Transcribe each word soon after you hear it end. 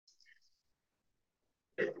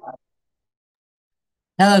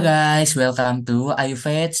Halo guys, welcome to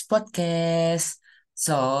FAIT Podcast.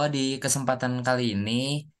 So, di kesempatan kali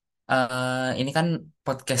ini kan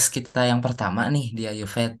podcast kita yang pertama nih di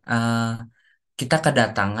FAIT. Kita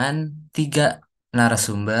kedatangan tiga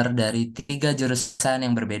narasumber dari tiga jurusan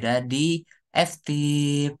yang berbeda di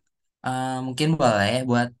FTIP. Mungkin boleh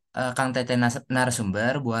buat Kang Tete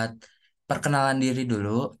narasumber buat perkenalan diri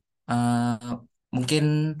dulu. Eh,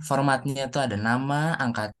 Mungkin formatnya tuh ada nama,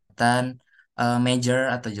 angkatan,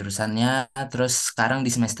 major atau jurusannya, terus sekarang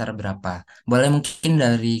di semester berapa. Boleh mungkin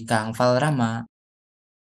dari Kang Valrama.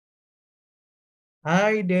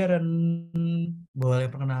 Hai Darren,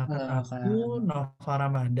 boleh perkenalkan Halo aku Kang. Nova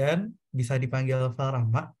Ramadan, bisa dipanggil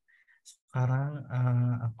Valrama. Sekarang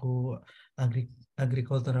aku agri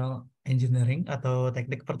Agricultural Engineering atau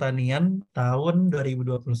Teknik Pertanian tahun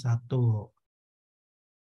 2021.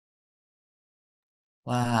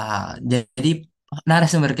 Wah, jadi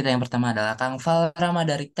narasumber kita yang pertama adalah Kang Valrama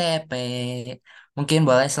dari TP. Mungkin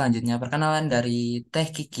boleh selanjutnya perkenalan dari Teh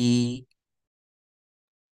Kiki.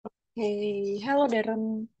 Hey, halo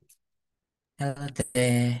Darren. Halo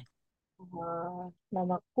Teh.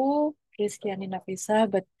 Namaku Rizkyani Nafisa,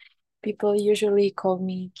 but people usually call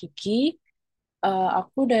me Kiki.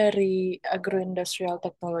 Aku dari Agroindustrial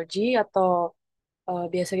Technology atau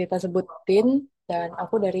biasa kita sebut TIN, dan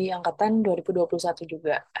aku dari angkatan 2021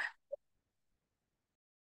 juga.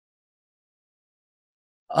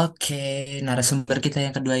 Oke, narasumber kita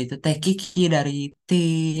yang kedua itu Teh Kiki dari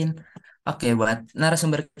Tin. Oke, buat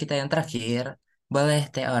narasumber kita yang terakhir,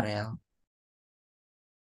 boleh Teh Orel.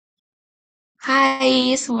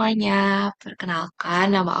 Hai semuanya,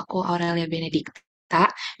 perkenalkan nama aku Aurelia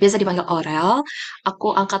Benedikta, biasa dipanggil Aurel.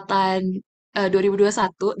 Aku angkatan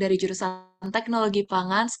 2021 dari jurusan Teknologi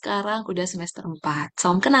Pangan, sekarang udah semester 4.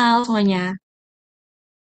 Salam kenal semuanya.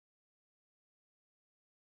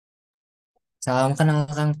 Salam kenal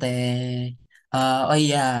Kang Teh. Oh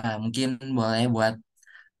iya, mungkin boleh buat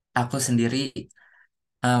aku sendiri.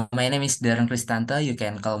 My name is Darren Kristanto. You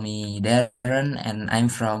can call me Darren, and I'm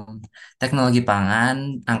from Teknologi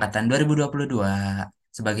Pangan angkatan 2022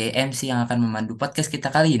 sebagai MC yang akan memandu podcast kita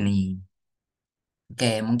kali ini.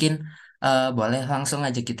 Oke, mungkin boleh langsung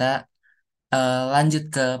aja kita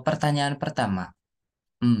lanjut ke pertanyaan pertama.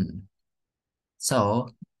 Hmm.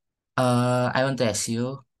 So, I want to ask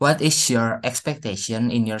you, what is your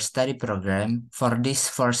expectation in your study program for these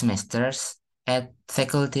 4 semesters at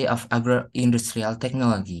Faculty of Agro-Industrial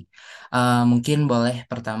Technology? Mungkin boleh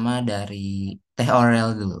pertama dari Teh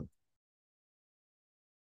Aurel dulu.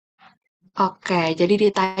 Oke, jadi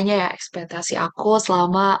ditanya ya ekspektasi aku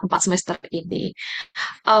selama 4 semester ini.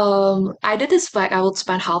 I did expect I would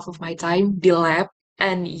spend half of my time di lab,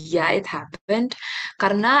 and yeah, it happened.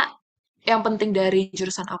 Karena yang penting dari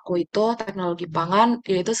jurusan aku itu teknologi pangan,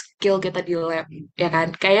 yaitu skill kita di lab, ya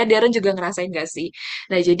kan? Kayak Darren juga ngerasain gak sih?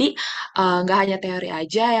 Nah, jadi nggak hanya teori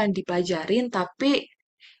aja yang dipelajarin, tapi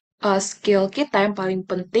skill kita yang paling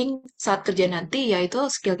penting saat kerja nanti yaitu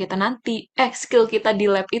skill kita nanti, skill kita di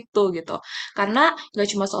lab itu gitu. Karena nggak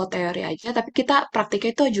cuma soal teori aja, tapi kita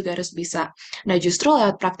praktiknya itu juga harus bisa. Nah, justru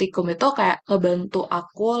lewat praktikum itu kayak ngebantu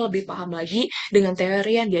aku lebih paham lagi dengan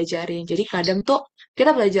teori yang diajarin. Jadi kadang tuh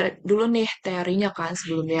kita belajar dulu nih teorinya kan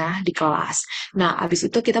sebelumnya di kelas. Nah, abis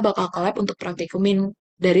itu kita bakal ke lab untuk praktikumin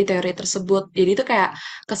dari teori tersebut. Jadi itu kayak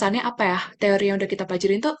kesannya apa ya? Teori yang udah kita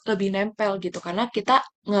pelajarin tuh lebih nempel gitu karena kita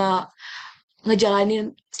nge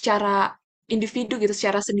ngejalanin secara individu gitu,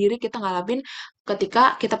 secara sendiri kita ngalamin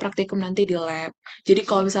ketika kita praktikum nanti di lab. Jadi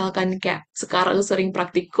kalau misalkan kayak sekarang sering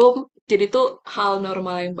praktikum, jadi itu hal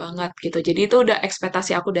normal yang banget gitu. Jadi itu udah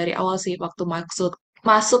ekspektasi aku dari awal sih waktu masuk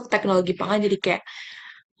masuk teknologi pangan jadi kayak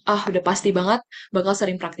udah pasti banget bakal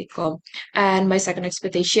sering praktikum. And my second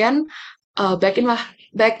expectation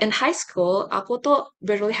back in high school aku tuh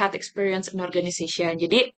barely had experience in organization.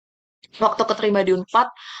 Jadi waktu keterima di Unpad,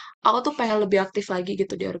 aku tuh pengen lebih aktif lagi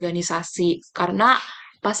gitu di organisasi. Karena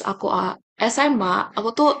pas aku SMA, aku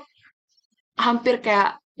tuh hampir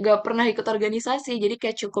kayak gak pernah ikut organisasi, jadi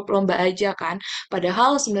kayak cukup lomba aja kan.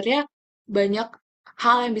 Padahal sebenarnya banyak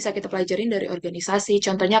hal yang bisa kita pelajarin dari organisasi,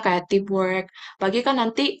 contohnya kayak teamwork. Pagi kan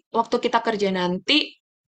nanti, waktu kita kerja nanti,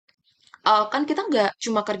 kan kita nggak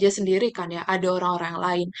cuma kerja sendiri kan ya, ada orang-orang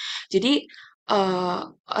lain. Jadi eh,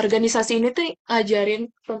 organisasi ini tuh ngajarin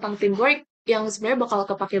tentang teamwork yang sebenarnya bakal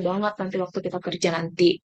kepake banget nanti waktu kita kerja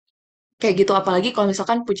nanti. Kayak gitu, apalagi kalau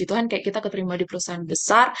misalkan puji Tuhan kayak kita keterima di perusahaan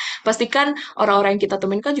besar, pastikan orang-orang yang kita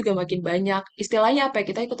temuin kan juga makin banyak. Istilahnya apa ya,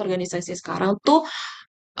 kita ikut organisasi sekarang tuh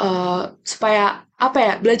supaya apa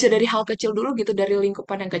ya, belajar dari hal kecil dulu gitu, dari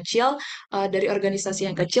lingkupan yang kecil, dari organisasi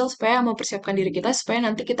yang kecil, supaya mempersiapkan diri kita supaya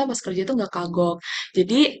nanti kita pas kerja tuh nggak kagok.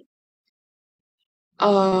 Jadi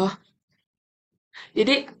eh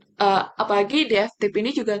jadi apalagi di FTIP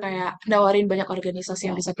ini juga kayak nawarin banyak organisasi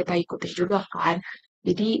yang bisa kita ikuti juga kan.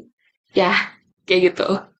 Jadi ya kayak gitu.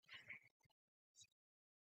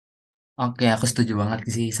 Oke, aku setuju banget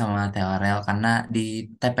sih sama Teorel karena di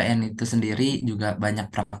TPN itu sendiri juga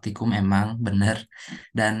banyak praktikum emang bener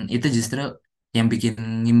dan itu justru yang bikin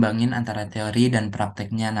ngimbangin antara teori dan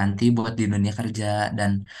prakteknya nanti buat di dunia kerja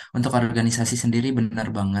dan untuk organisasi sendiri bener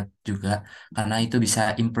banget juga karena itu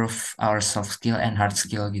bisa improve our soft skill and hard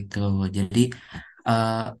skill gitu. Jadi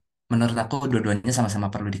eh, menurut aku dua-duanya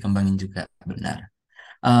sama-sama perlu dikembangin juga benar.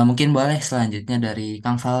 Mungkin boleh selanjutnya dari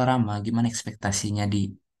Kang Valrama, gimana ekspektasinya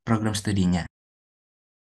di program studinya?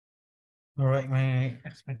 Alright, my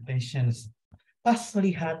expectations. Pas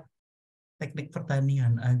lihat teknik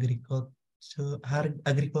pertanian,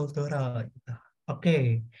 agrikultural gitu.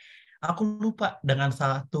 Oke, aku lupa dengan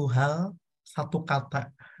satu hal, satu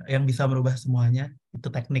kata yang bisa merubah semuanya, itu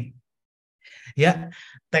teknik. Ya,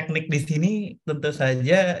 teknik di sini tentu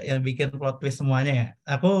saja yang bikin plot twist semuanya ya.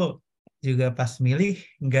 Aku juga pas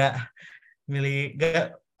nggak nggak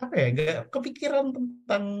apa ya, nggak kepikiran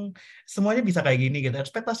tentang semuanya bisa kayak gini gitu.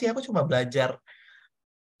 Ekspektasi aku cuma belajar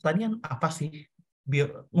pertanian apa sih?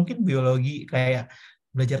 Mungkin biologi kayak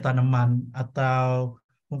belajar tanaman atau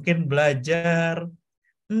mungkin belajar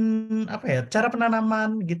apa ya, cara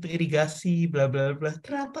penanaman gitu, irigasi, bla bla bla.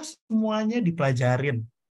 Ternyata semuanya dipelajarin.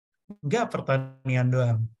 Nggak pertanian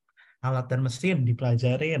doang. Alat dan mesin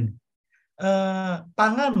dipelajarin.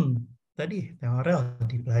 Pangan tadi teori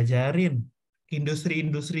dipelajarin.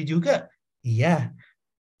 Industri-industri juga, iya.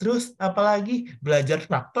 Terus apalagi belajar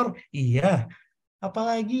traktor, iya.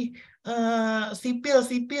 Apalagi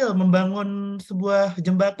sipil membangun sebuah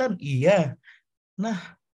jembatan, iya. Nah,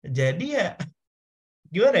 jadi ya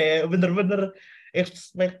gimana ya, bener-bener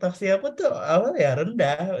ekspektasi aku tuh awal ya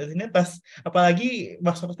rendah. Ini pas apalagi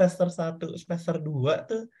masuk semester 1 semester 2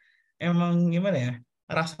 tuh emang gimana ya,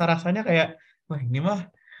 rasa-rasanya kayak wah ini mah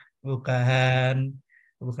bukan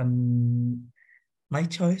bukan my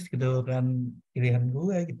choice gitu, bukan pilihan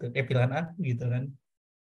gue gitu, pilihan aku gitu kan.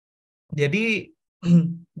 Jadi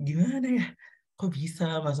gimana ya, kok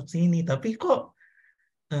bisa masuk sini tapi kok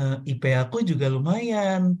IP aku juga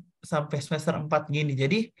lumayan sampai semester 4 gini,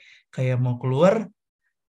 jadi kayak mau keluar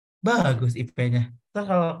bagus IP-nya. Ntar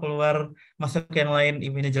kalau keluar masuk yang lain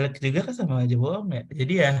IP-nya jelek juga kan sama aja bohong ya.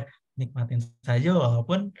 Jadi ya nikmatin saja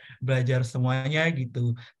walaupun belajar semuanya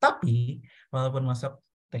gitu. Tapi walaupun masuk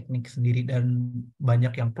teknik sendiri dan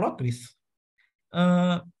banyak yang plot twist,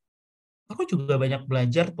 eh, aku juga banyak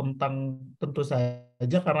belajar tentang, tentu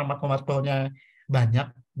saja karena matematikanya banyak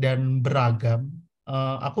dan beragam.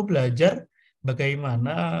 Aku belajar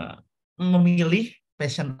bagaimana memilih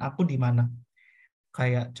passion aku di mana.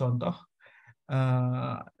 Kayak contoh,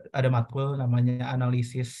 eh, ada matkul namanya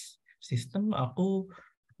analisis sistem. Aku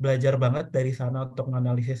belajar banget dari sana untuk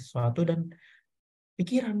menganalisis sesuatu dan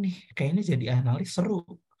pikiran nih kayaknya jadi analis seru,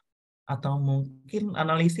 atau mungkin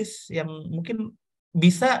analisis yang mungkin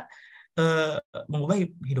bisa eh, mengubah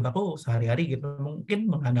hidup aku sehari-hari gitu. Mungkin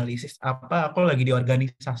menganalisis apa, aku lagi di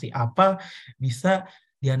organisasi apa, bisa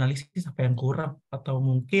dianalisis apa yang kurang, atau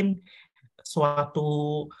mungkin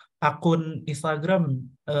suatu akun Instagram,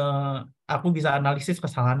 eh, aku bisa analisis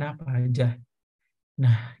kesalahannya apa aja.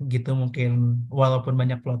 Nah, gitu mungkin, walaupun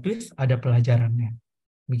banyak plot twist, ada pelajarannya.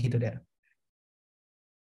 Begitu deh.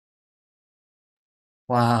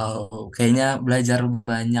 Wow, kayaknya belajar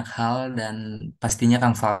banyak hal dan pastinya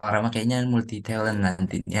Kang Farama kayaknya multi talent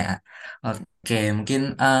nantinya. Oke,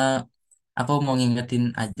 mungkin aku mau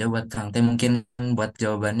ngingetin aja buat Kang Teh, mungkin buat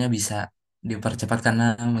jawabannya bisa dipercepat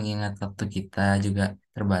karena mengingat waktu kita juga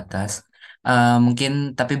terbatas.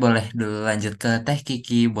 Mungkin tapi boleh dulu lanjut ke Teh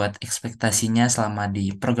Kiki buat ekspektasinya selama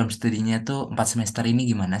di program studinya tuh 4 semester ini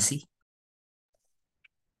gimana sih?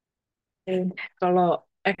 Eh,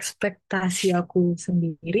 Kalau ekspektasi aku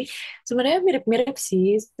sendiri, sebenarnya mirip-mirip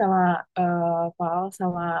sih sama Val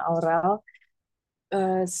sama Aurel.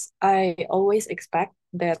 I always expect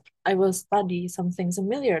that I will study something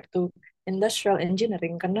similar to industrial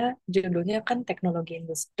engineering karena judulnya kan teknologi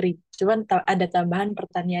industri. Cuman ada tambahan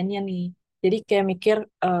pertaniannya nih. Jadi kayak mikir,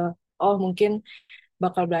 oh mungkin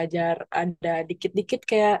bakal belajar ada dikit-dikit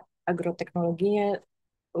kayak agroteknologinya,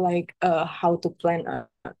 like how to plant a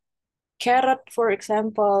carrot, for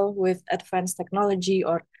example, with advanced technology,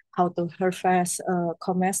 or how to harvest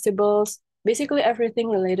comestibles, basically everything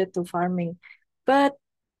related to farming. But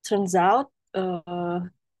turns out,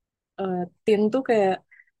 tin tuh kayak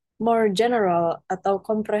more general atau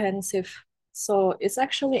comprehensive. So it's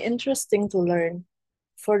actually interesting to learn.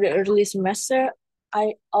 For the early semester,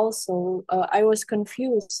 I was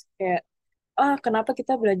confused kayak kenapa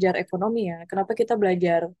kita belajar ekonomi ya? Kenapa kita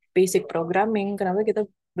belajar basic programming? Kenapa kita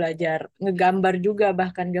belajar ngegambar juga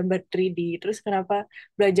bahkan gambar 3D? Terus kenapa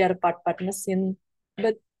belajar part-part mesin?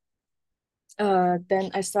 But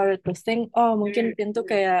then I started to think, oh mungkin pintu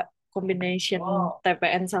kayak combination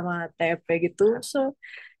TPN sama TP gitu. So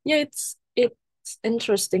yeah, it's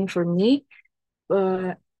interesting for me.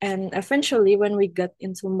 And eventually, when we got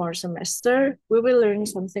into more semester, we will learn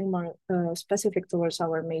something more specific towards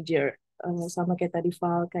our major. Sama kayak tadi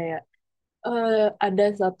Val, kayak ada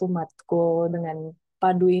satu matkul dengan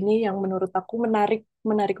padu ini yang menurut aku menarik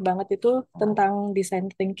menarik banget itu tentang design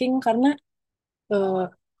thinking karena uh,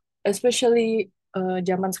 especially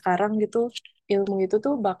zaman sekarang gitu ilmu itu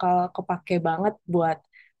tuh bakal kepake banget buat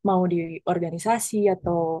mau di organisasi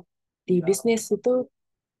atau di bisnis itu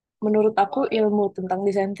menurut aku ilmu tentang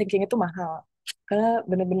design thinking itu mahal karena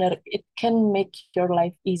bener-bener it can make your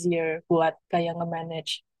life easier buat kayak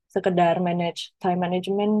nge-manage sekedar manage time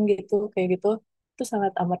management gitu kayak gitu itu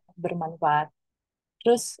sangat amat bermanfaat.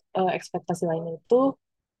 Terus ekspektasi lainnya itu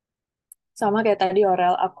sama kayak tadi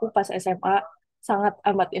Orel, aku pas SMA sangat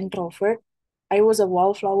amat introvert. I was a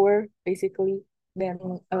wallflower basically.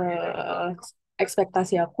 Dan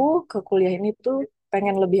ekspektasi aku ke kuliah ini tuh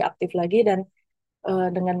pengen lebih aktif lagi dan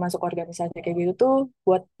dengan masuk organisasi kayak gitu tuh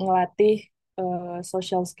buat ngelatih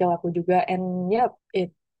social skill aku juga. And yep, it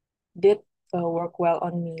did work well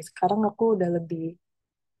on me. Sekarang aku udah lebih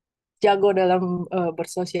jago dalam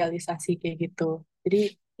bersosialisasi kayak gitu.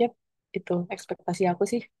 Jadi, yep, itu ekspektasi aku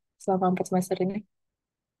sih selama 4 semester ini.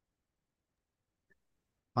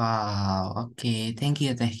 Wow, oke. Thank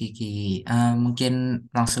you Teh Kiki. Mungkin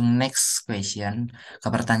langsung next question ke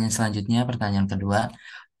pertanyaan selanjutnya, pertanyaan kedua.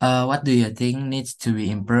 What do you think needs to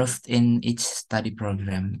be improved in each study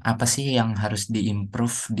program? Apa sih yang harus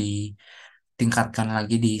diimprove, ditingkatkan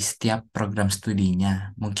lagi di setiap program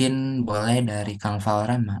studinya? Mungkin boleh dari Kang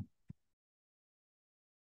Valrama.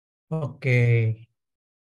 Oke,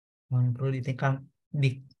 yang perlu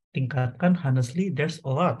ditingkatkan, honestly, there's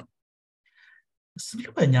a lot.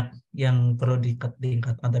 Sebenarnya banyak yang perlu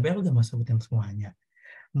ditingkatkan, tapi aku gak mau sebutin semuanya.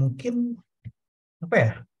 Mungkin, apa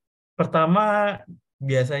ya, pertama,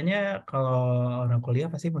 biasanya kalau orang kuliah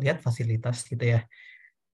pasti melihat fasilitas gitu ya.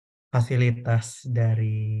 Fasilitas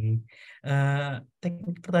dari eh,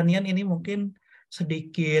 teknik pertanian ini mungkin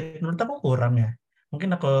sedikit, menurut aku kurang ya.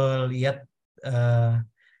 Mungkin aku lihat eh,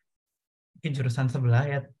 mungkin jurusan sebelah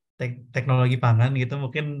ya, teknologi pangan gitu,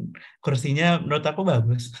 mungkin kursinya menurut aku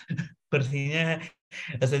bagus. Kursinya,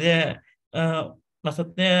 maksudnya, eh,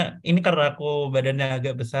 maksudnya ini karena aku badannya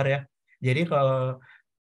agak besar ya. Jadi kalau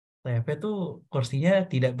TP tuh kursinya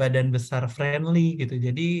tidak badan besar friendly gitu.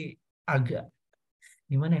 Jadi agak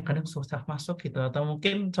gimana ya kadang susah masuk gitu atau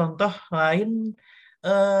mungkin contoh lain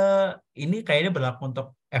eh ini kayaknya berlaku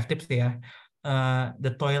untuk FTIP sih ya.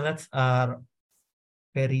 The toilets are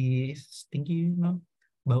very stinky, no?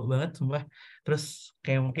 Bau banget sumpah. Terus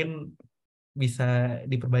kayak mungkin bisa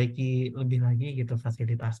diperbaiki lebih lagi gitu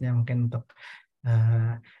fasilitasnya mungkin untuk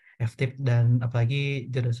FTIP dan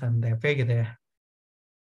apalagi jurusan TP gitu ya.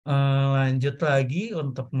 Lanjut lagi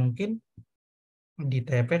untuk mungkin di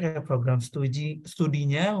TP kayak program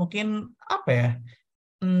studinya mungkin apa ya?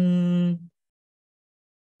 Hmm,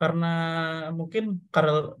 karena mungkin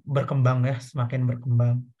karena berkembang ya, semakin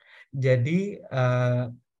berkembang. Jadi eh,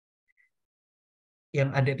 yang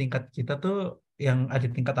ada tingkat kita tuh, yang ada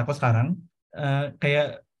tingkat aku sekarang,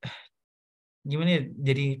 kayak gimana ya,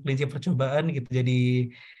 jadi kelinci percobaan gitu. Jadi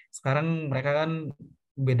sekarang mereka kan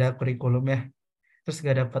beda kurikulum ya, terus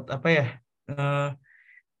gak dapat apa ya, eh,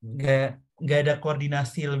 gak gak ada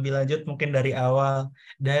koordinasi lebih lanjut mungkin dari awal.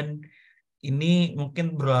 Dan ini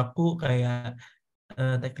mungkin berlaku kayak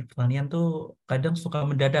teknik pertanian tuh kadang suka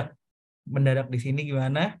mendadak. Mendadak di sini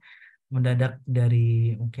gimana? Mendadak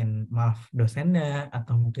dari mungkin maaf dosennya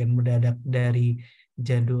atau mungkin mendadak dari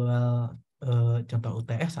jadwal contoh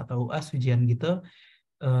UTS atau UAS ujian gitu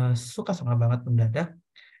suka banget mendadak.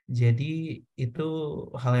 Jadi itu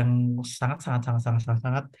hal yang sangat sangat sangat sangat sangat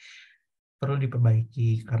sangat perlu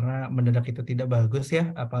diperbaiki karena mendadak itu tidak bagus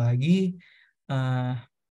ya, apalagi eh,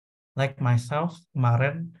 like myself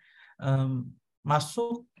kemarin em,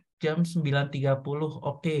 masuk jam 9.30,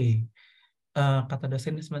 oke. Kata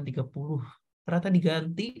dosennya 9.30, ternyata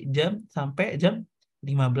diganti jam sampai jam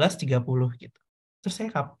 15.30 gitu. Terus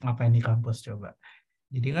saya ngapain di kampus coba?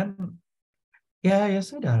 Jadi kan ya ya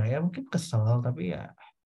sudah lah ya mungkin kesel tapi ya,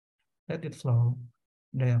 let it flow.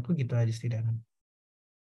 Dan aku gitu aja sih Dan.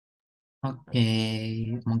 Oke,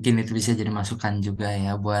 mungkin itu bisa jadi masukan juga ya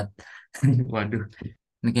buat waduh,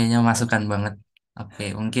 ini kayaknya masukan banget. Oke,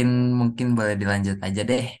 mungkin mungkin boleh dilanjut aja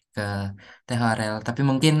deh ke Teh Orel. Tapi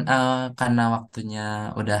mungkin karena waktunya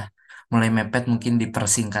udah mulai mepet, mungkin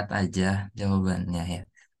dipersingkat aja jawabannya ya.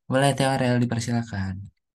 Boleh Teh Orel dipersilakan.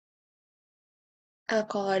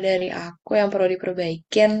 Kalau dari aku yang perlu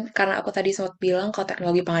diperbaikin, karena aku tadi sempat bilang kalau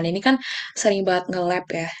teknologi pangan ini kan sering banget nge-lab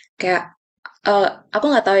ya. Kayak, eh, aku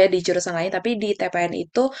nggak tahu ya di jurusan lain, tapi di TPN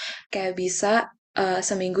itu kayak bisa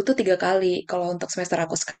seminggu tuh 3 kali. Kalau untuk semester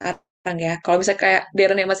aku sekarang ya. Kalau bisa kayak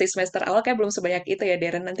Darren yang masih semester awal kayak belum sebanyak itu ya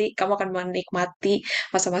Darren. Nanti kamu akan menikmati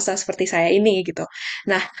masa-masa seperti saya ini gitu.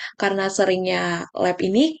 Nah, karena seringnya lab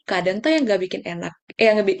ini, kadang tuh yang nggak bikin enak,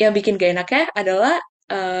 yang bikin gak enaknya adalah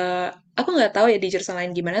eh, aku nggak tahu ya di jurusan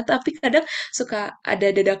lain gimana, tapi kadang suka ada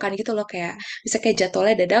dadakan gitu loh kayak bisa kayak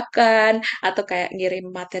jadwalnya dadakan atau kayak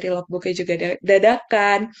ngirim materi logbooknya juga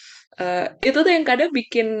dadakan. Itu tuh yang kadang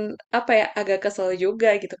bikin apa ya agak kesel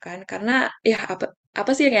juga gitu kan karena ya apa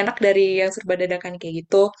apa sih yang enak dari yang serba dadakan kayak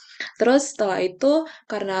gitu. Terus setelah itu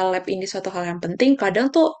karena lab ini suatu hal yang penting,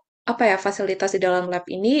 kadang tuh apa ya fasilitas di dalam lab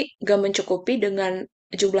ini gak mencukupi dengan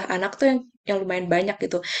jumlah anak tuh yang lumayan banyak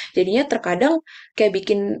gitu. Jadinya terkadang kayak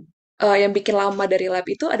yang bikin lama dari lab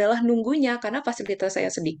itu adalah nunggunya karena fasilitas saya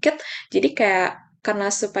sedikit. Jadi kayak karena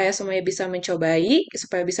supaya semuanya bisa mencobai,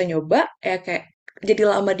 supaya bisa nyoba, ya kayak jadi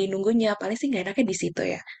lama di nunggunya. Paling sih nggak enaknya di situ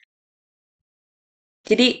ya.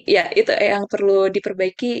 Jadi ya itu yang perlu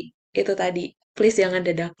diperbaiki itu tadi. Please jangan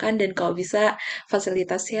dadakan dan kalau bisa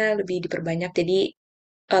fasilitasnya lebih diperbanyak. Jadi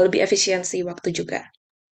lebih efisiensi waktu juga.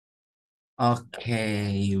 Oke,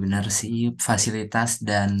 benar sih fasilitas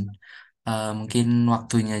dan mungkin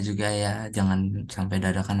waktunya juga ya, jangan sampai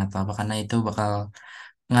dadakan atau apa karena itu bakal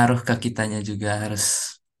ngaruh ke kitanya juga harus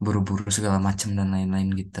buru-buru segala macam dan lain-lain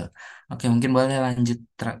gitu. Oke, mungkin boleh lanjut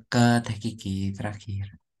ke Teh Kiki terakhir.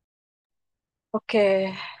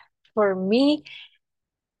 Oke, for me,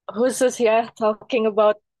 khusus ya, talking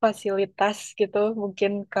about fasilitas gitu,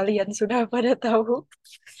 mungkin kalian sudah pada tahu,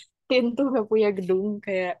 Tin tuh nggak punya gedung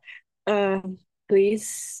kayak, eh please,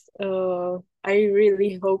 I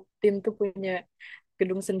really hope Tin tuh punya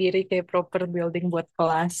gedung sendiri kayak proper building buat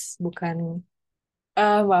kelas, bukan,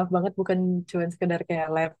 maaf banget, bukan cuma sekedar kayak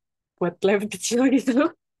lab, buat lab kecil gitu.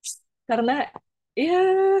 Karena ya,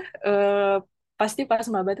 eh, pasti pas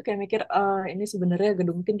maba tuh kayak mikir, ini sebenarnya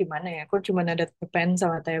gedung tin di mana ya? Kok cuma ada TPN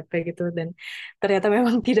sama TP gitu, dan ternyata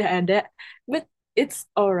memang tidak ada. But it's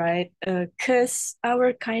alright, cause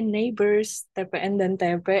our kind neighbors TPN dan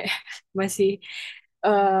TP masih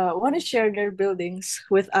wanna share their buildings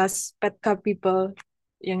with us PETK people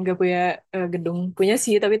yang gak punya gedung, punya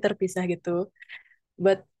sih tapi terpisah gitu.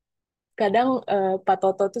 But kadang Pak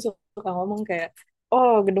Toto tuh suka ngomong kayak,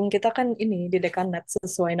 oh gedung kita kan ini di dekanat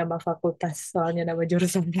sesuai nama fakultas, soalnya nama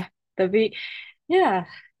jurusannya. Tapi ya,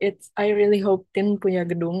 it's I really hope Tin punya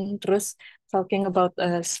gedung. Terus talking about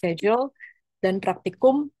schedule dan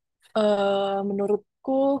praktikum,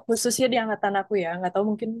 menurutku khususnya di angkatan aku ya, nggak tahu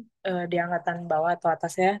mungkin di angkatan bawah atau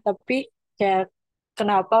atas ya, tapi kayak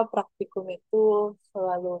kenapa praktikum itu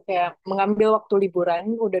selalu kayak mengambil waktu liburan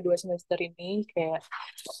udah 2 semester ini, kayak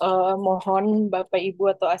mohon Bapak Ibu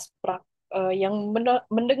atau Asprak yang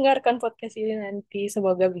mendengarkan podcast ini nanti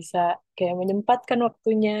semoga bisa kayak menyempatkan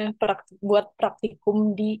waktunya buat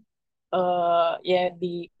praktikum di ya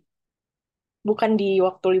di bukan di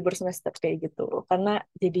waktu libur semester kayak gitu, karena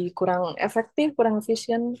jadi kurang efektif, kurang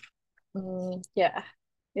efisien. Ya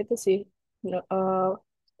itu sih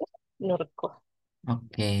menurutku.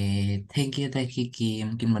 Oke, thank you Teh Kiki.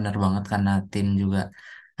 Mungkin benar banget karena Tin juga.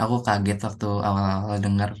 Aku kaget waktu awal-awal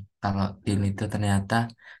dengar kalau Tin itu ternyata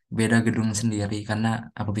beda gedung sendiri karena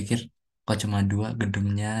aku pikir kok cuma dua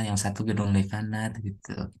gedungnya, yang satu gedung dekanat gitu.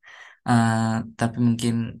 Eh, tapi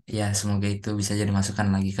mungkin ya semoga itu bisa jadi masukan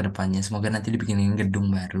lagi ke depannya. Semoga nanti dibikinin gedung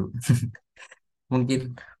baru. Mungkin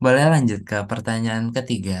boleh lanjut ke pertanyaan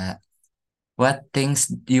ketiga. What things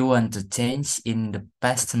do you want to change in the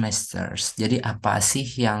past semesters? Jadi apa sih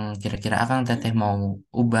yang kira-kira Akang Teteh mau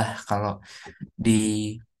ubah kalau di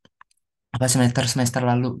apa semester-semester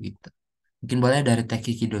lalu gitu? Mungkin boleh dari Teh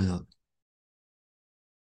Kiki dulu.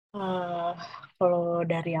 Eh, Kalau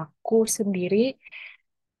dari aku sendiri,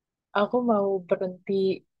 aku mau berhenti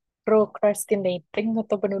procrastinating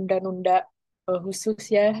atau menunda-nunda, khusus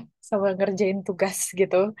ya sama ngerjain tugas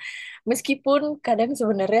gitu. Meskipun kadang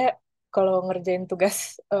sebenarnya kalau ngerjain tugas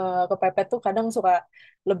kepepet tuh kadang suka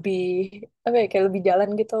lebih apa ya, kayak lebih jalan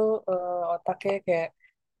gitu, otaknya kayak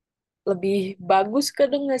lebih bagus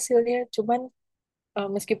kadang hasilnya. Cuman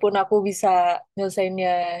meskipun aku bisa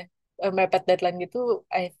nyelesainnya mepet deadline gitu,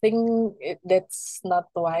 I think that's not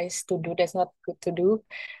wise to do, that's not good to do.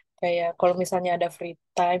 Kayak kalau misalnya ada free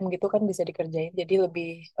time gitu kan bisa dikerjain, jadi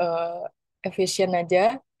lebih efisien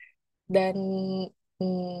aja. Dan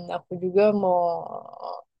aku juga mau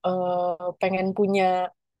pengen punya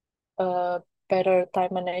uh, better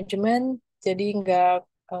time management, jadi nggak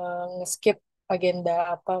nge-skip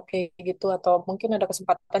agenda apa kayak gitu, atau mungkin ada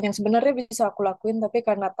kesempatan yang sebenarnya bisa aku lakuin tapi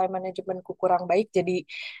karena time managementku kurang baik jadi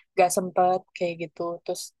nggak sempet kayak gitu.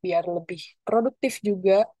 Terus biar lebih produktif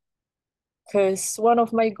juga, because one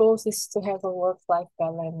of my goals is to have a work-life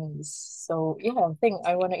balance. So yeah, I think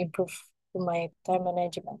I want to improve my time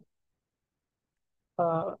management.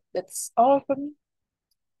 That's all for me.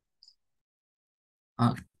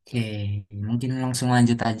 Oke, mungkin langsung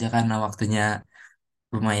lanjut aja karena waktunya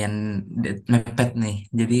lumayan mepet nih.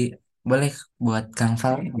 Jadi boleh buat Kang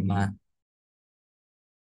Fal sama.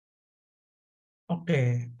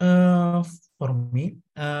 Oke, for me,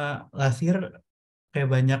 last year kayak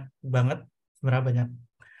banyak banget, sebenarnya banyak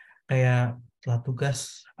kayak telat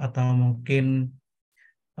tugas atau mungkin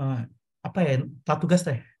eh, apa ya, telat tugas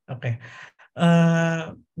deh. Oke. Eh,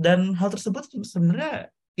 dan hal tersebut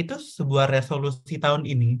sebenarnya itu sebuah resolusi tahun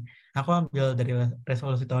ini. Aku ambil dari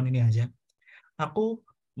resolusi tahun ini aja. Aku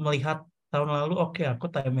melihat tahun lalu, oke, aku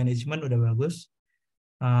time management udah bagus.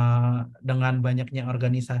 Eh, dengan banyaknya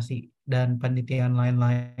organisasi dan penelitian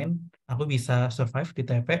lain-lain, aku bisa survive di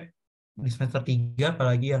TP di semester 3,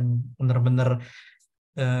 apalagi yang benar-benar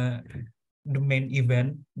eh, the main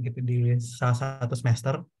event gitu di salah satu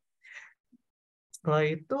semester. Setelah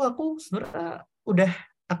itu aku sebenarnya udah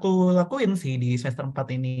aku lakuin sih di semester 4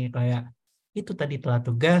 ini, kayak itu tadi telah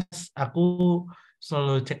tugas, aku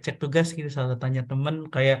selalu cek-cek tugas gitu, selalu tanya temen,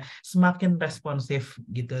 kayak semakin responsif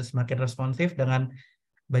gitu, semakin responsif dengan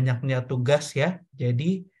banyaknya tugas ya.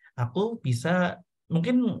 Jadi aku bisa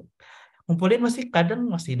mungkin ngumpulin masih kadang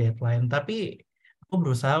masih deadline, tapi aku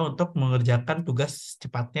berusaha untuk mengerjakan tugas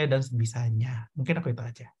cepatnya dan sebisanya. Mungkin aku itu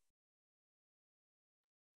aja.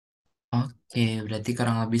 Oke, berarti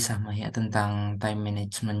kurang lebih sama ya tentang time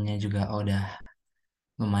managementnya juga udah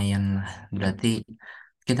lumayan lah. Berarti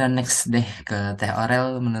kita next deh ke Teh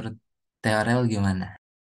Orel. Menurut Teh Orel gimana?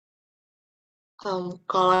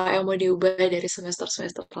 Kalau yang mau diubah dari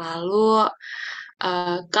semester-semester lalu,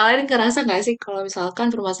 kalian ngerasa nggak sih kalau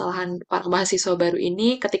misalkan permasalahan para mahasiswa baru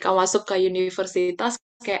ini ketika masuk ke universitas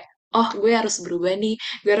kayak, oh gue harus berubah nih,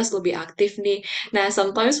 gue harus lebih aktif nih. Nah,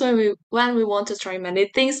 sometimes when we want to try many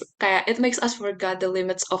things, kayak it makes us forget the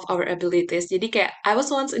limits of our abilities. Jadi kayak I was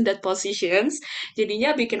once in that positions,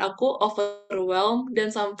 jadinya bikin aku overwhelmed dan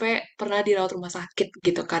sampai pernah dirawat rumah sakit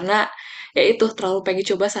gitu karena ya itu terlalu pengen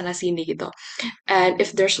coba sana sini gitu. And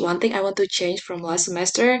if there's one thing I want to change from last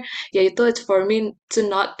semester, yaitu it's for me to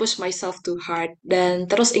not push myself too hard. Dan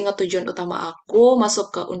terus ingat tujuan utama aku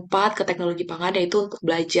masuk ke Unpad, ke teknologi pangan, yaitu untuk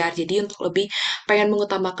belajar. Jadi untuk lebih pengen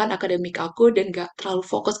mengutamakan akademik aku dan gak terlalu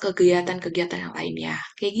fokus ke kegiatan-kegiatan yang lainnya.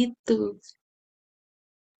 Kayak gitu.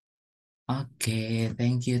 Oke,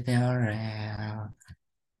 thank you Teh Orel.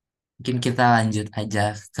 Mungkin kita lanjut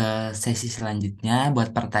aja ke sesi selanjutnya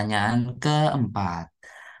buat pertanyaan keempat.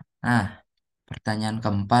 Nah, pertanyaan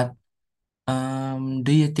keempat,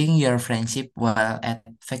 do you think your friendship while at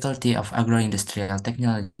Faculty of Agroindustrial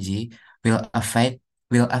Technology will affect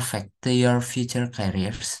to your future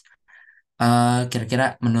careers?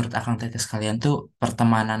 Kira-kira menurut Akang Teteh sekalian tuh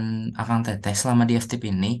pertemanan Akang Teteh selama di FTIP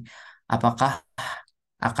ini, apakah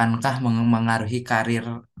akankah mengaruhi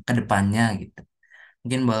karir ke depannya gitu?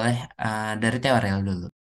 Mungkin boleh dari Teorel dulu.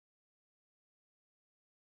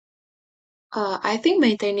 I think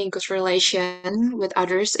maintaining good relation with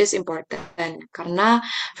others is important karena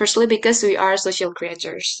firstly because we are social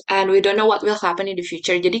creatures and we don't know what will happen in the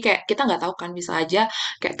future. Jadi kayak kita nggak tahu kan bisa aja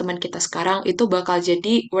kayak teman kita sekarang itu bakal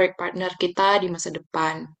jadi work partner kita di masa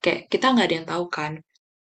depan. Kayak kita nggak ada yang tahu kan.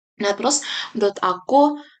 Nah terus menurut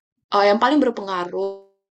aku yang paling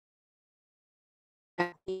berpengaruh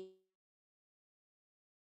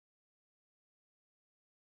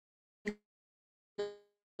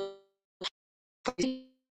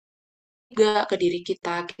juga ke diri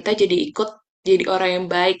kita. Kita jadi ikut jadi orang yang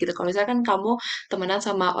baik gitu. Kalau misalkan kamu temenan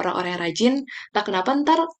sama orang-orang yang rajin, tak kenapa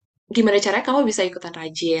ntar gimana caranya kamu bisa ikutan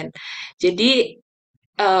rajin. Jadi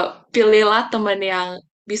eh, pilihlah teman yang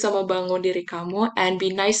bisa membangun diri kamu and be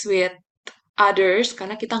nice with others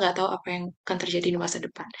karena kita nggak tahu apa yang akan terjadi di masa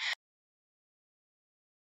depan.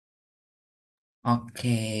 Oke,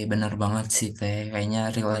 bener banget sih Teh. Kayaknya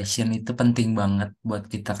relation itu penting banget buat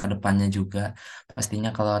kita ke depannya juga. Pastinya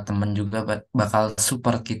kalau temen juga bakal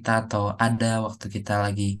support kita atau ada waktu kita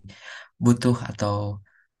lagi butuh atau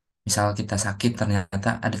Misal kita sakit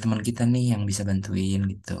ternyata ada teman kita nih yang bisa bantuin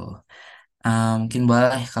gitu. Mungkin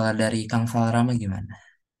boleh kalau dari Kang Valrama gimana?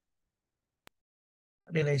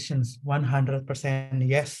 Relations 100%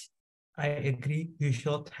 yes. I agree you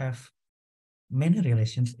should have many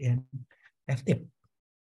relations in FTIP.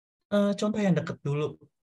 Contoh yang deket dulu.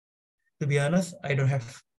 To be honest, I don't have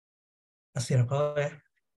a circle ya.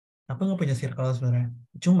 Aku nggak punya circle sebenarnya.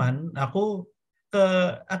 Cuman ke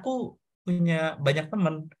aku punya banyak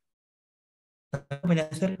teman, aku punya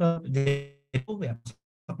circle. Jadi aku ya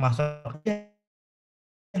masuk aja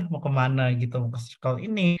mau kemana gitu, mau ke circle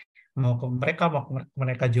ini, mau ke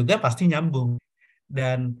mereka juga pasti nyambung.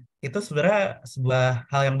 Dan itu sebenarnya sebuah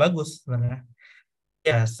hal yang bagus sebenarnya.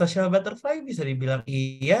 Ya, social butterfly bisa dibilang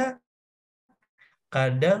iya,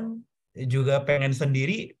 kadang juga pengen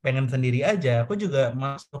sendiri aja. Aku juga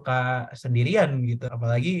suka sendirian gitu,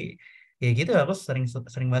 apalagi ya gitu aku sering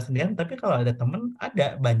sering banget sendirian. Tapi kalau ada temen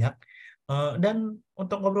ada banyak. Dan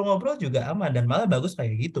untuk ngobrol-ngobrol juga aman dan malah bagus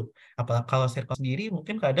kayak gitu. Apalagi kalau circle sendiri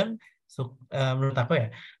mungkin kadang menurut aku ya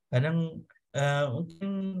kadang mungkin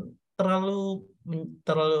terlalu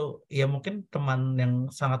terlalu ya mungkin teman yang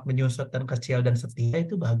sangat menyusut dan kecil dan setia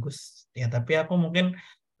itu bagus ya, tapi aku mungkin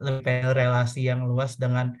lebih pengen relasi yang luas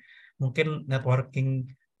dengan mungkin networking.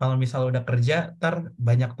 Kalau misal udah kerja ntar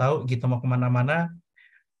banyak tahu gitu mau kemana-mana,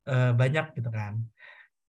 banyak gitu kan.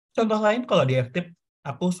 Contoh lain kalau di FTIP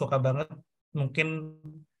aku suka banget mungkin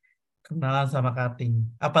kenalan sama cutting,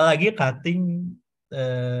 apalagi cutting,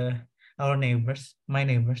 our neighbors, my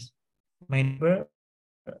neighbor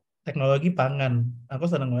teknologi pangan. Aku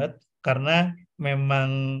senang banget karena memang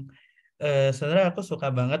sebenarnya aku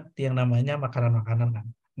suka banget yang namanya makanan-makanan kan.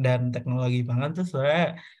 Dan teknologi pangan tuh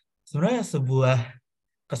sebenarnya sebuah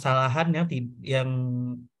kesalahan yang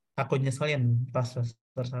aku nyeselin pas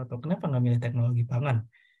semester satu. Kenapa nggak milih teknologi pangan?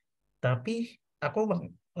 Tapi aku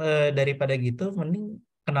daripada gitu mending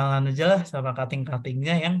kenalan aja lah sama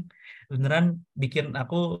cutting-cuttingnya yang beneran bikin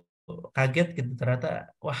aku kaget gitu.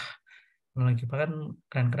 Ternyata wah, lagi kan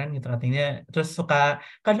keren-keren gitu artinya, terus suka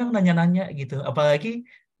kadang nanya-nanya gitu, apalagi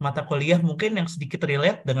mata kuliah mungkin yang sedikit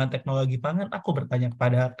relate dengan teknologi pangan, aku bertanya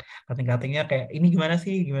kepada kating-katingnya kayak ini gimana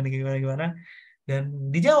sih, gimana gimana gimana, dan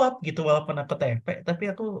dijawab gitu walaupun aku TP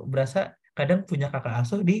tapi aku berasa kadang punya kakak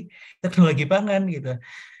asuh di teknologi pangan gitu.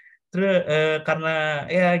 Terus karena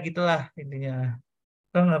ya gitulah intinya,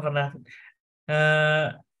 aku nggak pernah.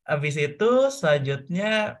 Habis itu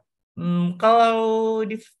selanjutnya, kalau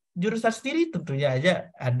di jurusan sendiri tentunya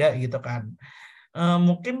aja ada gitu kan.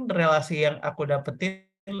 Mungkin relasi yang aku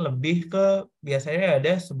dapetin lebih ke biasanya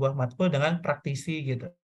ada sebuah matkul dengan praktisi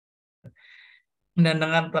gitu. Dan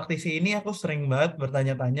dengan praktisi ini aku sering banget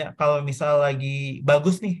bertanya-tanya. Kalau misal lagi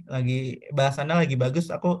bagus nih, lagi bahasannya lagi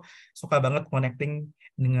bagus, aku suka banget connecting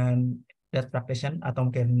dengan that practitioner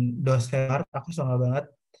atau mungkin dosen. Aku suka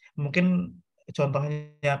banget. Mungkin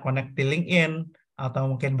contohnya connect di LinkedIn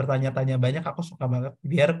atau mungkin bertanya-tanya banyak, aku suka banget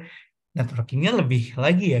biar networkingnya lebih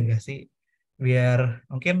lagi ya gak sih? Biar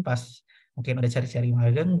mungkin pas mungkin ada cari-cari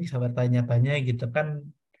magang bisa bertanya-tanya gitu kan,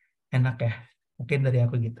 enak ya. Mungkin dari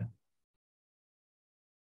aku gitu.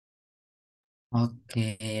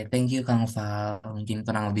 Oke, thank you Kang Val. Mungkin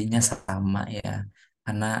kurang lebihnya sama ya.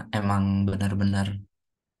 Karena emang benar-benar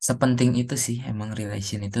sepenting itu sih emang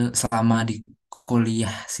relation itu selama di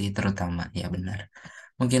kuliah sih terutama ya benar.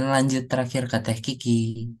 Mungkin lanjut terakhir ke Teh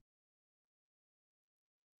Kiki.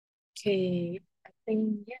 Okay, I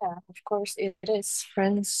think yeah, of course it is.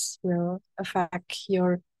 Friends will affect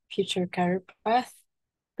your future career path.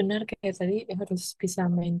 Benar kayak tadi harus bisa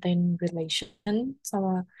maintain relation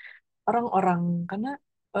sama orang-orang karena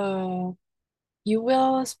uh, you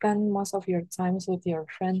will spend most of your times with your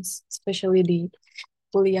friends, especially di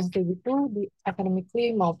kuliah kayak gitu, di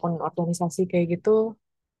academically maupun organisasi kayak gitu.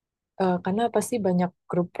 Karena pasti banyak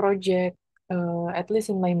group project, at least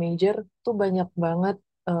in my major tuh banyak banget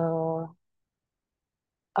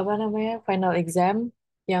apa namanya final exam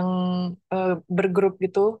yang bergrup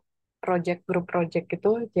gitu, group project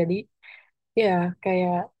gitu. Jadi ya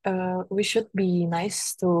kayak we should be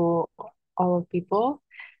nice to all people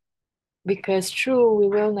because true we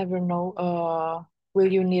will never know will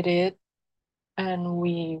you need it and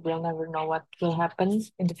we will never know what will happen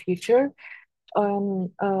in the future.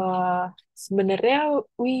 Sebenarnya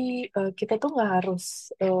kita tuh nggak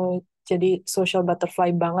harus jadi social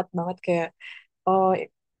butterfly banget banget kayak oh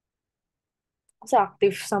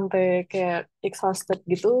seaktif sampai kayak exhausted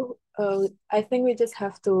gitu. I think we just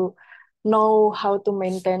have to know how to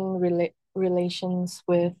maintain relations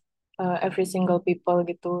with every single people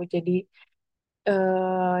gitu. Jadi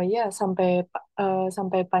ya sampai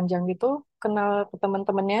panjang gitu kenal ke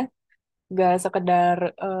teman-temannya gak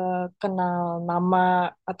sekedar kenal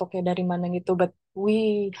nama atau kayak dari mana gitu, but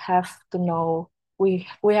we have to know, we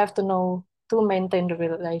have to know to maintain the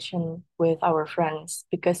relation with our friends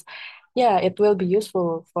because yeah, it will be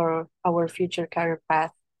useful for our future career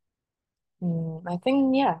path. I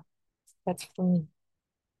think yeah, that's for me.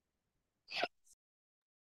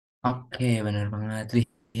 Oke, benar banget. We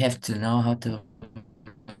have to know how to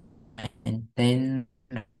maintain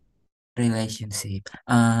relationship.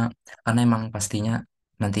 Karena emang pastinya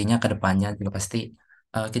nantinya ke depannya juga pasti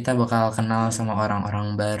kita bakal kenal sama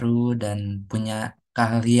orang-orang baru dan punya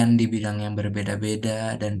keahlian di bidang yang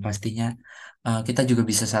berbeda-beda dan pastinya kita juga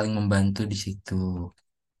bisa saling membantu di situ.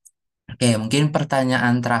 Oke, mungkin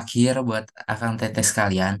pertanyaan terakhir buat Akang Teteh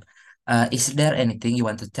sekalian. Is there anything you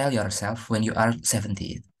want to tell yourself when you are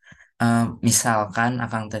 17? Misalkan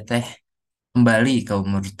Akang Teteh kembali ke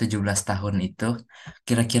umur 17 tahun itu,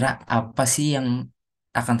 kira-kira apa sih yang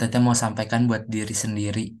Akang Teteh mau sampaikan buat diri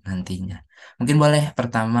sendiri nantinya? Mungkin boleh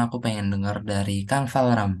pertama aku pengen dengar dari Kang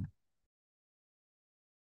Valram.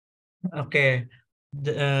 Oke,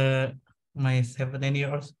 The- eh, my 17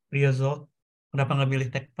 years old, kenapa nggak milih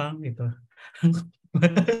tekpang gitu?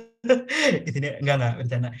 Ini enggak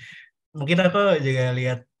bercanda. Mungkin aku juga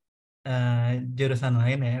lihat eh, jurusan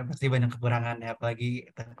lain ya, pasti banyak kekurangannya, apalagi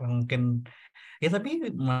tekpang mungkin. Ya tapi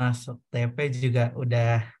masuk TP juga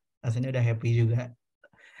udah, rasanya udah happy juga.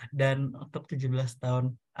 Dan untuk 17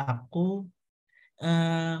 tahun aku,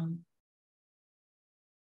 em,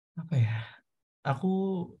 apa ya? Aku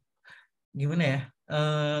gimana ya?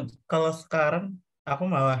 Eh, Kalau sekarang aku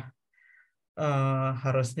malah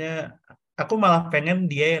harusnya aku malah pengen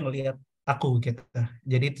dia yang lihat aku gitu.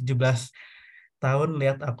 Jadi 17 tahun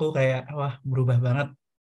lihat aku kayak wah berubah banget.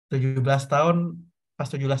 17 tahun, pas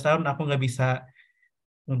 17 tahun aku nggak bisa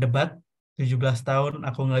ngedebat. 17 tahun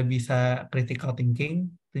aku nggak bisa critical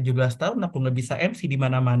thinking. 17 tahun aku nggak bisa MC di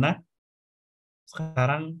mana-mana.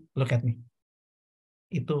 Sekarang look at me.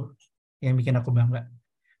 Itu yang bikin aku bangga.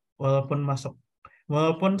 Walaupun masuk,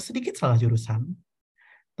 walaupun sedikit salah jurusan,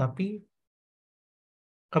 tapi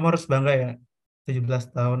kamu harus bangga ya. 17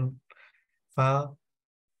 tahun, Val,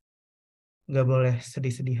 nggak boleh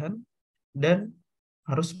sedih-sedihan, dan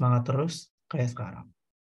harus semangat terus kayak sekarang.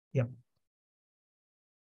 Yap.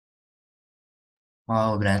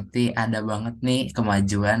 Wow, berarti ada banget nih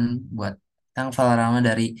kemajuan buat Kang Valrama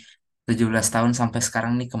dari 17 tahun sampai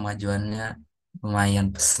sekarang nih kemajuannya lumayan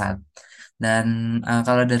pesat. Dan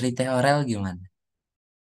kalau dari Teh Aurel gimana?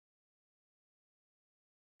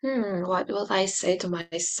 What will I say to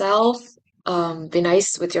myself? Be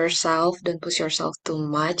nice with yourself, don't push yourself too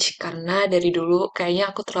much. Karena dari dulu kayaknya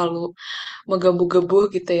aku terlalu menggebu-gebu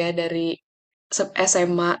gitu ya dari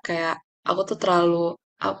SMA kayak aku tuh terlalu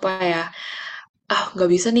apa ya, nggak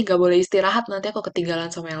bisa nih, nggak boleh istirahat, nanti aku ketinggalan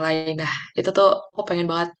sama yang lain. Nah itu tuh aku pengen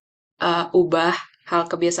banget ubah hal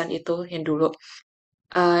kebiasaan itu yang dulu.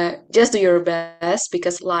 Just do your best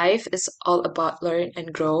because life is all about learn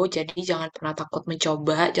and grow. Jadi jangan pernah takut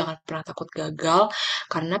mencoba, jangan pernah takut gagal,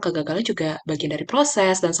 karena kegagalan juga bagian dari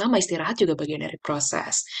proses dan sama istirahat juga bagian dari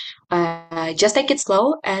proses. Just take it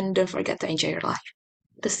slow and don't forget to enjoy your life.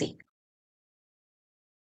 Itu sih.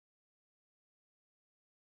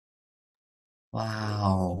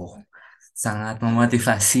 Wow, sangat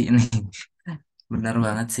memotivasi nih. Benar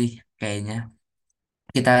banget sih kayaknya.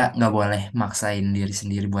 Kita nggak boleh maksain diri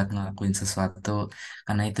sendiri buat ngelakuin sesuatu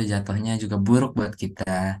karena itu jatuhnya juga buruk buat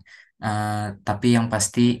kita. Eh, tapi yang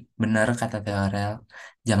pasti benar kata Teorel,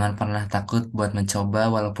 jangan pernah takut buat mencoba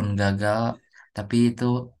walaupun gagal, tapi itu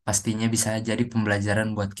pastinya bisa jadi pembelajaran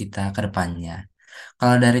buat kita ke depannya.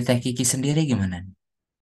 Kalau dari Teh Kiki sendiri gimana?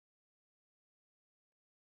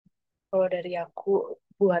 Kalau dari aku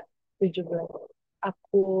buat 17,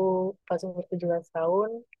 aku pas umur 17 tahun,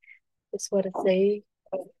 just want to say,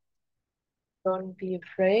 uh, don't be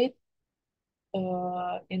afraid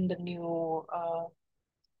in the new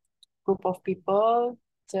group of people.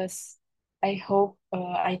 Just I hope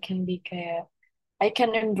I can be kayak I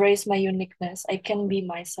can embrace my uniqueness. I can be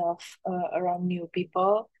myself around new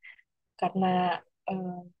people karena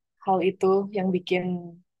uh, hal itu yang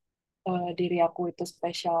bikin diri aku itu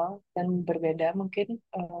spesial dan berbeda mungkin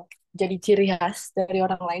jadi ciri khas dari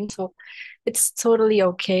orang lain. So it's totally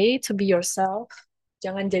okay to be yourself.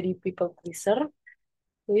 Jangan jadi people pleaser,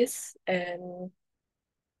 please. And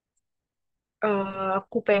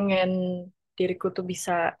aku pengen diriku tuh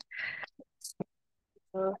bisa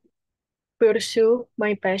uh, pursue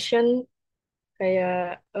my passion,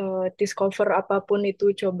 kayak discover apapun itu,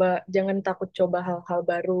 coba, jangan takut coba hal-hal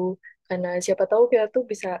baru karena siapa tahu kita tuh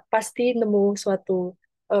bisa pasti nemu suatu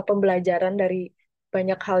pembelajaran dari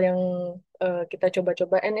banyak hal yang kita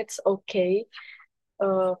coba-coba, and it's okay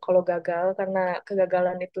kalau gagal, karena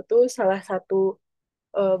kegagalan itu tuh salah satu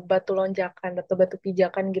batu lonjakan atau batu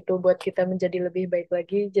pijakan gitu buat kita menjadi lebih baik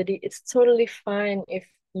lagi. Jadi it's totally fine if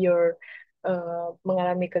you're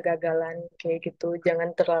mengalami kegagalan kayak gitu.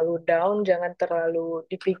 Jangan terlalu down, jangan terlalu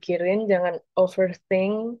dipikirin, jangan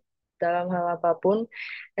overthink dalam hal apapun.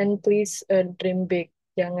 And please dream big,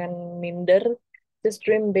 jangan minder. Just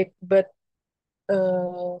dream big, but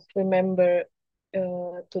remember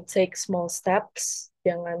to take small steps.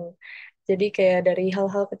 Jangan, jadi kayak dari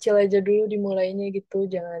hal-hal kecil aja dulu dimulainya gitu.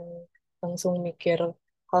 Jangan langsung mikir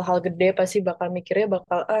hal-hal gede, pasti bakal mikirnya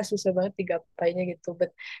bakal susah banget digapainya gitu.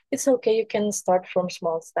 But it's okay, you can start from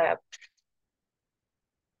small step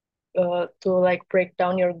to like break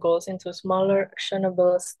down your goals into smaller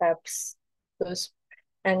actionable steps. Terus,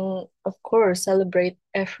 and of course celebrate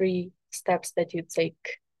every steps that you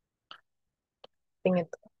take. I think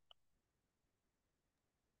itu.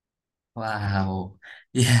 Wow,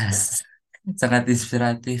 yes, sangat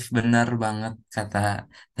inspiratif, benar banget kata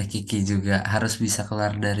Teh Kiki juga harus bisa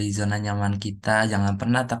keluar dari zona nyaman kita, jangan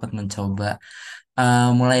pernah takut mencoba.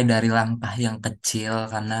 Mulai dari langkah yang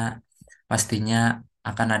kecil karena pastinya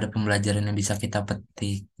akan ada pembelajaran yang bisa kita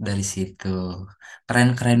petik dari situ.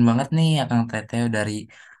 Keren-keren banget nih Akang Teteh dari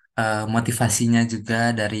motivasinya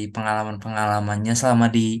juga dari pengalaman-pengalamannya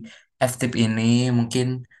selama di FTIP ini.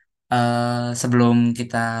 Mungkin sebelum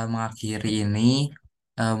kita mengakhiri ini,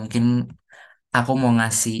 mungkin aku mau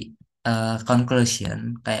ngasih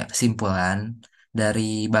conclusion kayak kesimpulan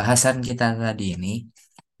dari bahasan kita tadi ini.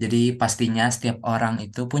 Jadi pastinya setiap orang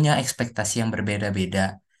itu punya ekspektasi yang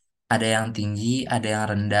berbeda-beda. Ada yang tinggi, ada yang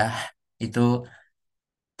rendah. Itu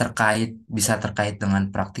terkait bisa terkait dengan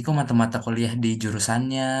praktikum atau mata kuliah di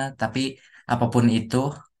jurusannya. Tapi apapun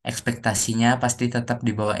itu, ekspektasinya pasti tetap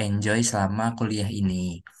dibawa enjoy selama kuliah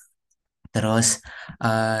ini. Terus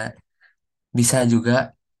eh, bisa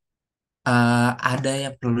juga ada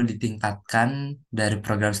yang perlu ditingkatkan dari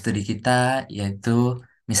program studi kita, yaitu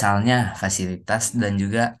misalnya fasilitas dan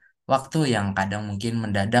juga waktu yang kadang mungkin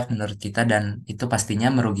mendadak menurut kita dan itu pastinya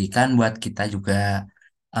merugikan buat kita juga.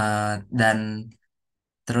 Dan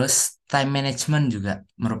terus time management juga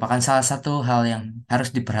merupakan salah satu hal yang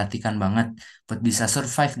harus diperhatikan banget buat bisa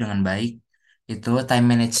survive dengan baik. Itu time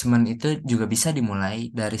management itu juga bisa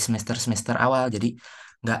dimulai dari semester-semester awal, jadi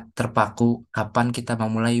nggak terpaku kapan kita mau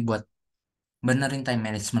mulai buat benerin time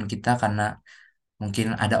management kita karena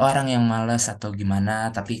mungkin ada orang yang malas atau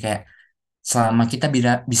gimana, tapi kayak selama kita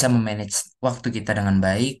bisa memanage waktu kita dengan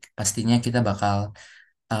baik, pastinya kita bakal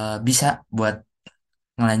bisa buat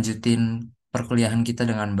ngelanjutin perkuliahan kita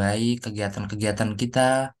dengan baik, kegiatan-kegiatan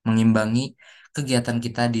kita mengimbangi kegiatan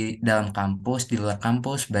kita di dalam kampus, di luar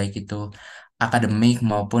kampus, baik itu akademik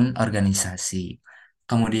maupun organisasi.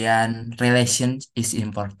 Kemudian relation is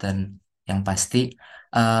important. Yang pasti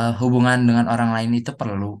hubungan dengan orang lain itu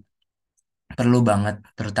perlu perlu banget,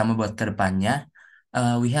 terutama buat kedepannya.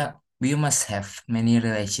 We must have many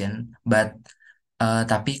relation, but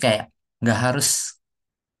tapi kayak nggak harus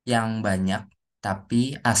yang banyak,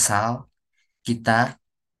 tapi asal kita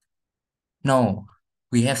know,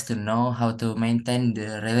 we have to know how to maintain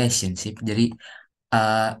the relationship. Jadi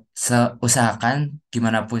uh, seusahakan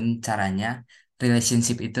gimana pun caranya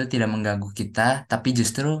relationship itu tidak mengganggu kita, tapi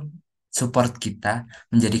justru support kita,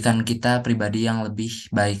 menjadikan kita pribadi yang lebih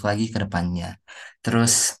baik lagi ke depannya.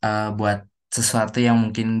 Terus buat sesuatu yang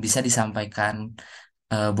mungkin bisa disampaikan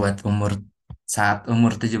buat saat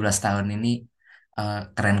umur 17 tahun ini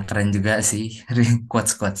keren-keren juga sih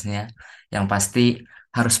quotes-quotesnya. Yang pasti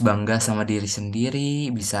harus bangga sama diri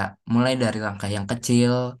sendiri, bisa mulai dari langkah yang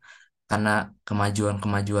kecil karena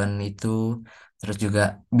kemajuan-kemajuan itu. Terus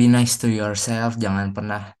juga be nice to yourself, jangan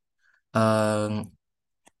pernah eh,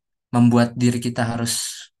 membuat diri kita harus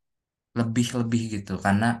lebih-lebih gitu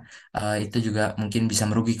karena itu juga mungkin bisa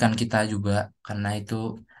merugikan kita juga karena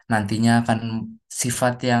itu nantinya akan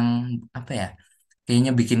sifat yang apa ya,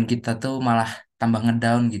 kayaknya bikin kita tuh malah tambah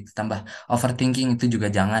ngedown gitu, tambah overthinking. Itu juga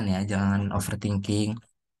jangan ya, jangan overthinking.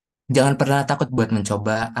 Jangan pernah takut buat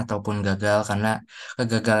mencoba ataupun gagal karena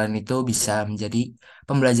kegagalan itu bisa menjadi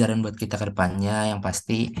pembelajaran buat kita ke depannya. Yang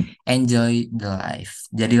pasti enjoy the life.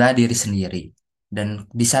 Jadilah diri sendiri dan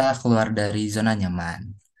bisalah keluar dari zona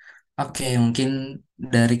nyaman. Oke, mungkin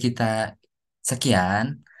dari kita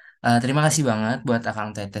sekian. Terima kasih banget buat Akang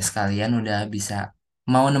Teteh sekalian udah bisa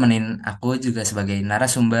mau nemenin aku juga sebagai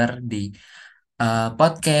narasumber di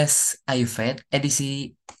podcast Ayu Faith edisi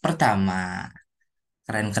pertama.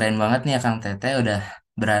 Keren-keren banget nih Akang Teteh udah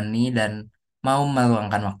berani dan mau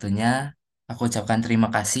meluangkan waktunya Aku ucapkan terima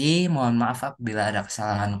kasih. Mohon maaf apabila ada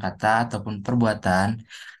kesalahan kata ataupun perbuatan.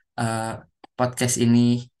 Eh, Podcast ini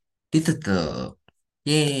ditutup.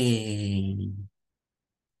 Yeay.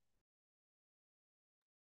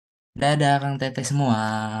 Dadah Kang Teteh semua.